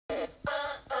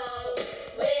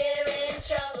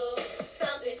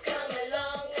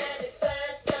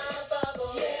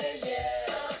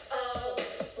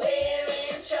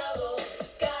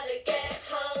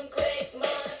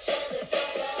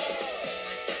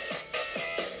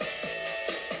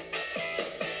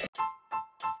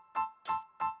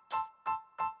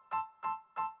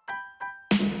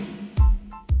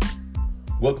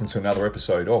Welcome to another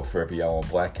episode of Forever Yellow and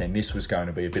Black, and this was going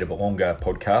to be a bit of a longer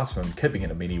podcast. I'm keeping it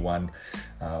a mini one,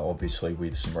 obviously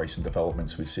with some recent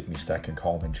developments with Sydney Stack and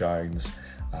Coleman Jones.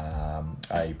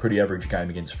 A pretty average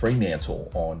game against Fremantle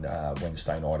on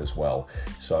Wednesday night as well.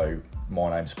 So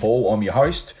my name's Paul, I'm your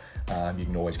host. You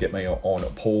can always get me on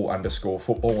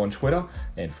Paul_football on Twitter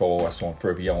and follow us on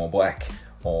Forever Yellow and Black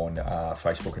on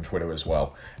Facebook and Twitter as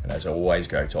well. And as always,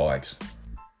 go Tigers.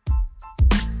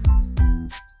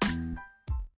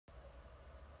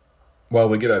 Well,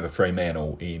 we get over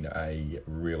Fremantle in a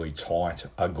really tight,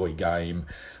 ugly game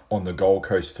on the Gold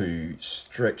Coast to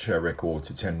stretch our record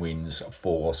to 10 wins,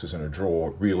 4 losses and a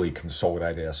draw, really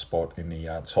consolidate our spot in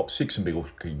the top 6 and be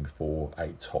looking for a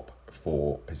top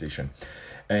 4 position.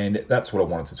 And that's what I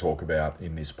wanted to talk about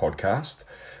in this podcast.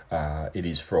 It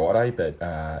is Friday, but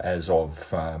as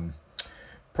of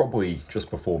probably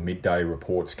just before midday,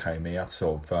 reports came out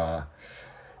of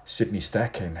Sydney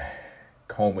Stack and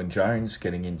Coleman Jones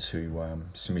getting into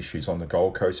some issues on the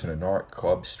Gold Coast in a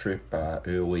nightclub strip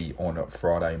early on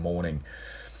Friday morning.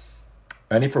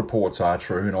 And if reports are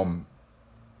true, and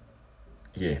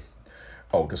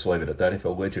I'll just leave it at that. If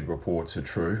alleged reports are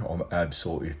true, I'm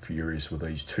absolutely furious with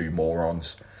these two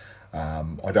morons.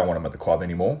 I don't want them at the club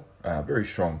anymore. Very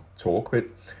strong talk, but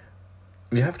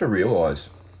you have to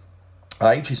realise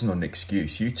age isn't an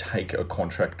excuse. You take a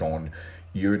contract on.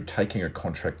 You're taking a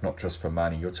contract not just for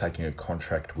money, you're taking a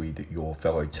contract with your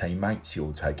fellow teammates,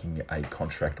 you're taking a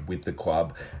contract with the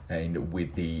club and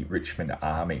with the Richmond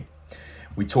Army.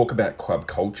 We talk about club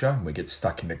culture, we get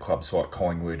stuck into clubs like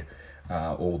Collingwood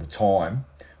all the time,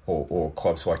 or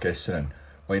clubs like Essendon.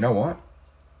 Well, you know what?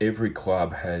 Every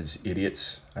club has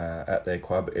idiots at their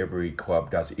club, every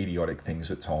club does idiotic things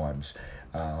at times.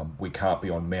 We can't be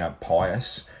on Mount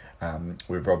Pius.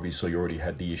 We've obviously already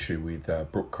had the issue with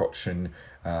Brooke Cotchin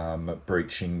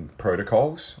breaching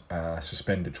protocols,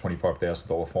 suspended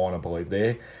 $25,000 fine, I believe,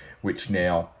 there, which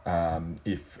now,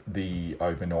 if the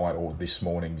overnight or this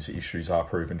morning's issues are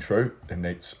proven true, and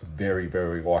it's very,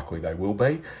 very likely they will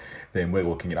be, then we're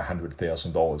looking at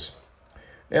 $100,000.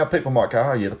 Now, people might go,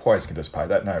 oh yeah, the players can just pay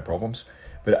that, no problems.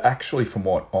 But actually, from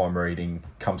what I'm reading,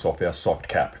 comes off our soft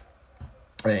cap.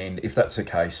 And if that's the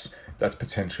case, that's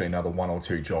potentially another 1 or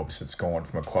 2 jobs that's gone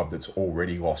from a club that's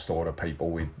already lost a lot of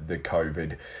people with the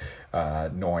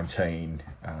COVID-19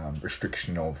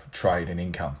 restriction of trade and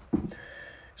income.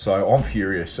 So I'm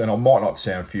furious, and I might not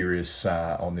sound furious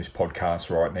on this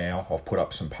podcast right now. I've put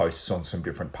up some posts on some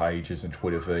different pages and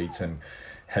Twitter feeds and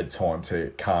had time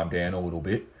to calm down a little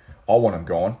bit. I want them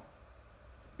gone.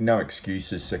 No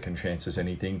excuses, second chances,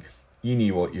 anything. You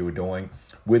knew what you were doing.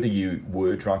 Whether you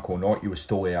were drunk or not, you were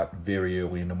still out very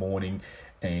early in the morning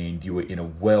and you were in a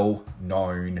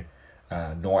well-known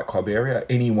nightclub area.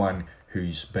 Anyone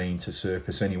who's been to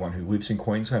Surfers, anyone who lives in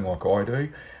Queensland like I do,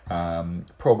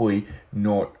 probably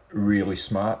not really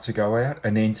smart to go out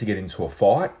and then to get into a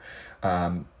fight.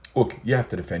 Look, you have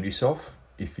to defend yourself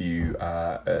if you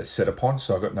are set upon,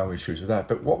 so I've got no issues with that.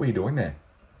 But what were you doing there?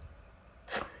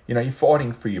 You know, you're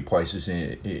fighting for your places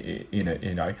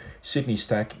in Sydney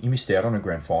Stack. You missed out on a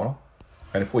grand final.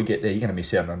 And if we get there, you're going to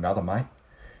miss out on another, mate.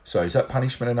 So is that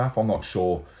punishment enough? I'm not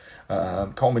sure.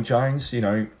 Coleman Jones, 1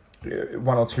 or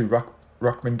 2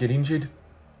 ruckmen get injured.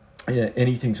 Yeah,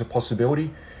 anything's a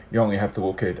possibility. You only have to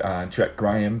look at Jack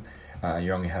Graham.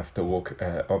 You only have to look,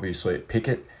 obviously, at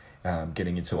Pickett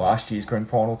getting into last year's grand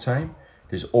final team.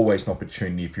 There's always an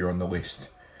opportunity if you're on the list.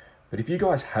 But if you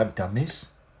guys have done this,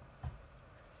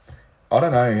 I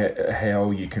don't know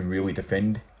how you can really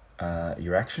defend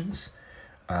your actions.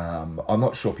 I'm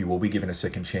not sure if you will be given a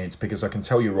second chance, because I can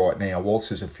tell you right now, whilst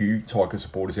there's a few Tiger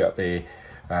supporters out there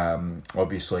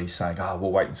obviously saying, we'll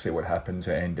wait and see what happens,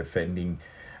 and defending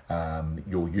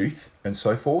your youth and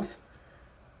so forth,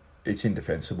 it's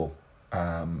indefensible.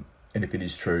 And if it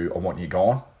is true, I want you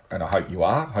gone, and I hope you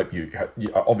are.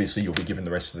 Obviously you'll be given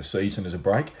the rest of the season as a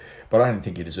break, but I don't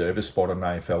think you deserve a spot on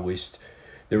an AFL list.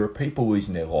 There are people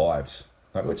losing their lives.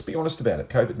 Like, let's be honest about it.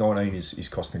 COVID-19 is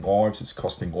costing lives. It's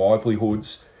costing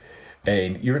livelihoods.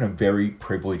 And you're in a very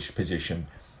privileged position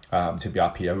to be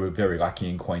up here. We're very lucky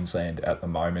in Queensland at the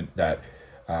moment that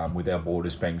with our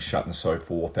borders being shut and so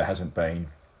forth, there hasn't been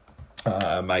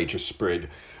a major spread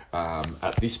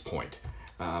at this point.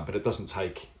 But it doesn't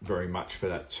take very much for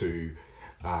that to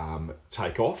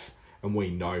take off, and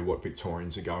we know what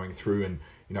Victorians are going through. And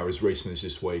as recent as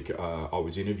this week, I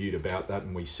was interviewed about that,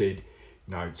 and we said,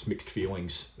 it's mixed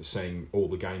feelings seeing all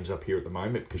the games up here at the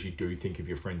moment, because you do think of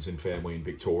your friends and family in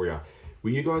Victoria. Were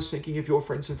you guys thinking of your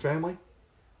friends and family?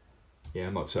 Yeah,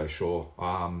 I'm not so sure.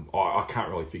 I can't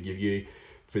really forgive you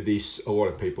for this. A lot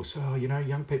of people say,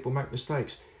 young people make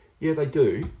mistakes. Yeah, they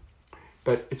do.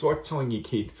 But it's like telling your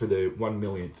kid for the 1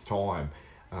 millionth time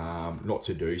not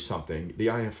to do something. The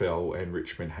AFL and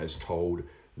Richmond has told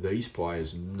these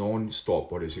players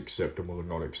non-stop what is acceptable and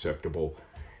not acceptable.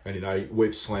 And,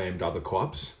 we've slammed other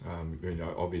clubs.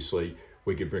 Obviously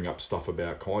we could bring up stuff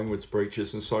about Collingwood's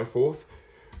breaches and so forth.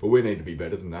 But we need to be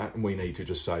better than that, and we need to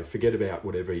just say, forget about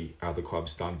what every other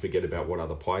club's done, forget about what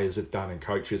other players have done and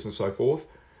coaches and so forth,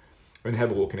 and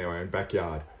have a look in our own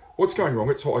backyard. What's going wrong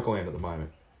at Tigerland at the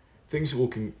moment? Things are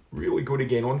looking really good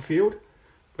again on field,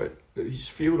 but these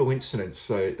fieldal incidents,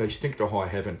 they stink to high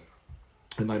heaven,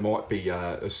 and they might be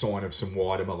a sign of some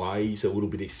wider malaise, a little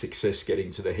bit of success getting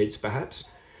to the heads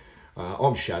perhaps.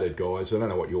 I'm shattered, guys. I don't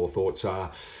know what your thoughts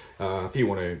are. If you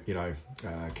want to,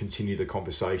 continue the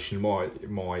conversation,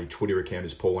 my Twitter account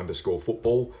is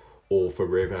Paul_football or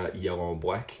Forever Yellow and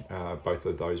Black. Both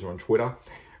of those are on Twitter.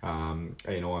 And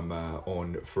I'm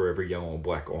on Forever Yellow and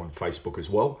Black on Facebook as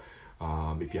well.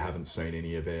 If you haven't seen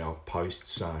any of our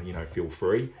posts, feel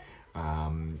free.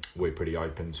 We're pretty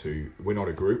open to, we're not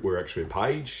a group, we're actually a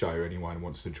page. So anyone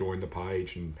wants to join the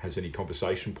page and has any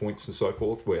conversation points and so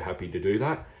forth, we're happy to do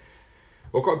that.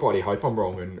 Look, I bloody hope I'm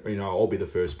wrong, and I'll be the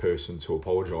first person to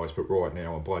apologise, but right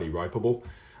now I'm bloody ropeable.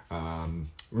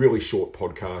 Really short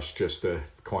podcast just to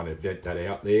kind of vent that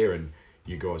out there, and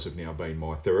you guys have now been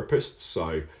my therapists,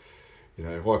 so,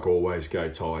 like always, go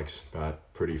Tigers,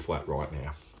 but pretty flat right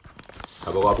now.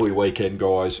 Have a lovely weekend,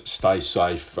 guys. Stay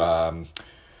safe.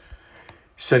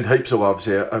 Send heaps of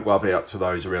love out to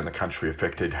those around the country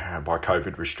affected by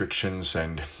COVID restrictions,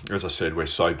 and as I said, we're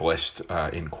so blessed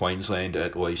in Queensland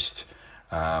at least.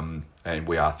 And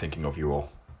we are thinking of you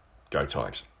all. Go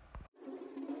Tigers.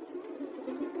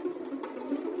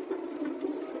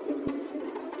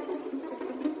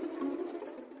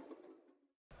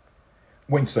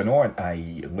 Wednesday night,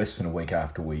 less than a week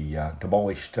after we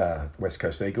demolished West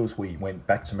Coast Eagles, we went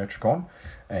back to Metricon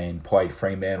and played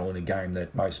Fremantle in a game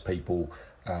that most people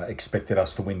expected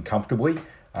us to win comfortably.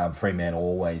 Fremantle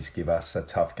always give us a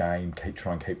tough game,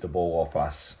 try and keep the ball off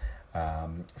us,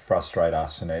 frustrate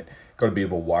us, and it got a bit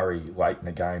of a worry late in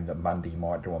the game that Mundy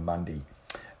might do a Mundy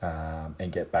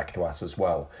and get back to us as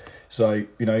well. So,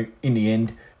 in the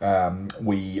end,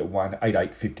 we won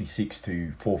 8-8-56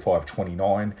 to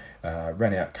 4-5-29,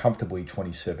 ran out comfortably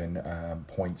 27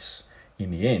 points in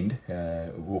the end.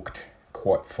 Looked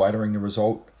quite flattering, the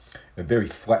result. A very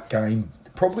flat game.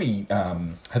 Probably,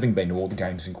 having been to all the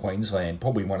games in Queensland,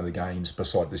 probably one of the games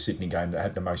beside the Sydney game that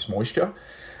had the most moisture.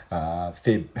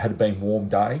 Had been warm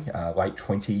day, late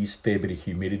 20s, fair bit of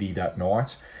humidity that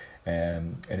night.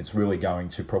 And it's really going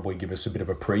to probably give us a bit of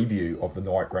a preview of the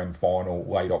night grand final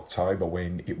late October,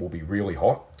 when it will be really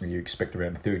hot. You expect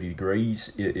around 30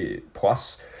 degrees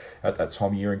plus at that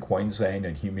time of year in Queensland,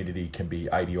 and humidity can be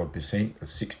 80-odd%,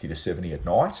 60 to 70 at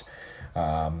night.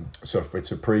 So if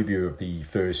it's a preview of the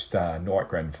first night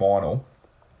grand final,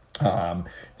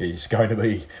 there's going to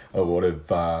be a lot of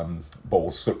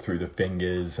balls slip through the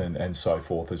fingers and so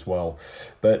forth as well.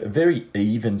 But a very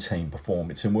even team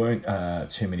performance, and weren't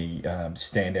too many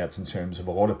standouts in terms of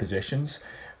a lot of possessions.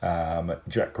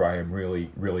 Jack Graham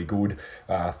really good.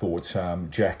 Thought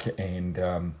Jack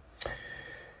and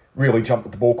really jumped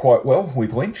at the ball quite well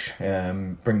with Lynch,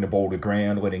 bring the ball to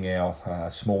ground, letting our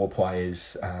smaller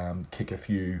players kick a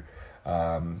few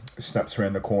snaps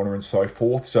around the corner and so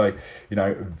forth. So,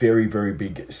 very, very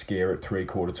big scare at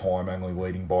 3/4 time, only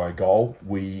leading by a goal.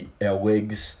 Our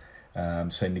legs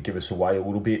seemed to give us away a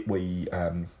little bit. We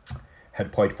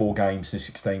had played 4 games in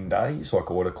 16 days, like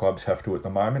a lot of clubs have to at the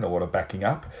moment, a lot of backing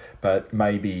up, but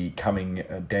maybe coming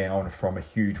down from a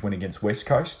huge win against West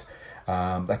Coast.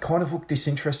 They kind of looked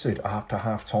disinterested after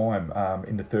half-time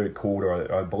in the third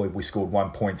quarter. I believe we scored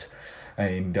 1 point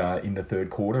and in the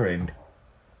third quarter, and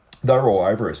they were all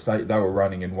over us. They were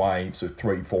running in waves of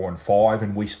 3, 4 and 5,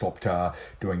 and we stopped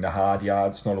doing the hard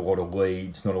yards, not a lot of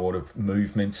leads, not a lot of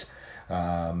movement,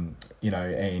 and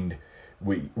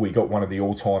we got one of the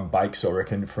all-time bakes, I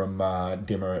reckon, from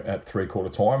Dimmer at 3/4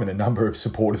 time, and a number of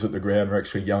supporters at the ground were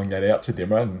actually yelling that out to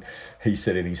Dimmer, and he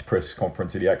said in his press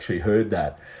conference that he actually heard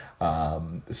that.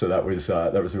 So that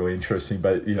was really interesting.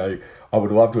 But, you know, I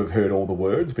would love to have heard all the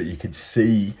words, but you could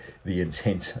see the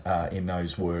intent in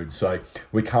those words. So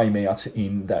we came out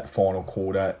in that final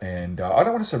quarter, and I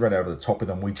don't want to say ran over the top of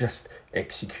them. We just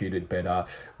executed better.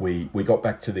 We got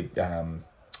back to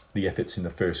the efforts in the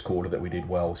first quarter that we did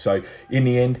well. So in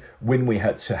the end, when we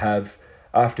had to have,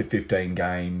 after 15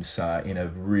 games in a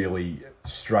really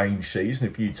strange season,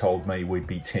 if you told me we'd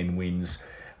be 10 wins,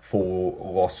 4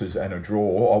 losses and a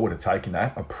draw, I would have taken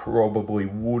that. I probably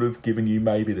would have given you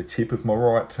maybe the tip of my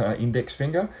right index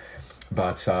finger.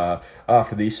 But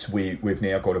after this, we've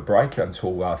now got a break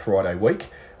until Friday week,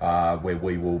 where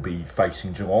we will be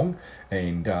facing Geelong.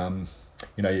 And,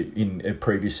 you know, in a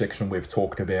previous section, we've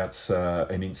talked about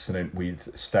an incident with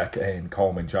Stack and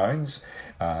Coleman Jones.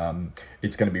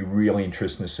 It's going to be really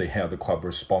interesting to see how the club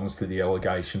responds to the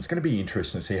allegations. It's going to be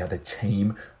interesting to see how the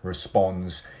team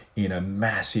responds in a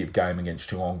massive game against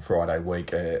Geelong Friday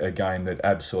week, a game that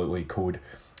absolutely could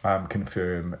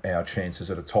confirm our chances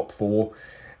at a top 4.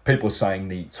 People are saying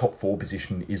the top 4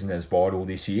 position isn't as vital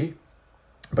this year,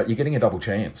 but you're getting a double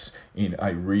chance in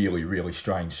a really, really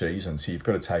strange season, so you've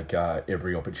got to take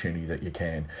every opportunity that you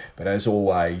can. But as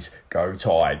always, go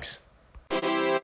Tigers.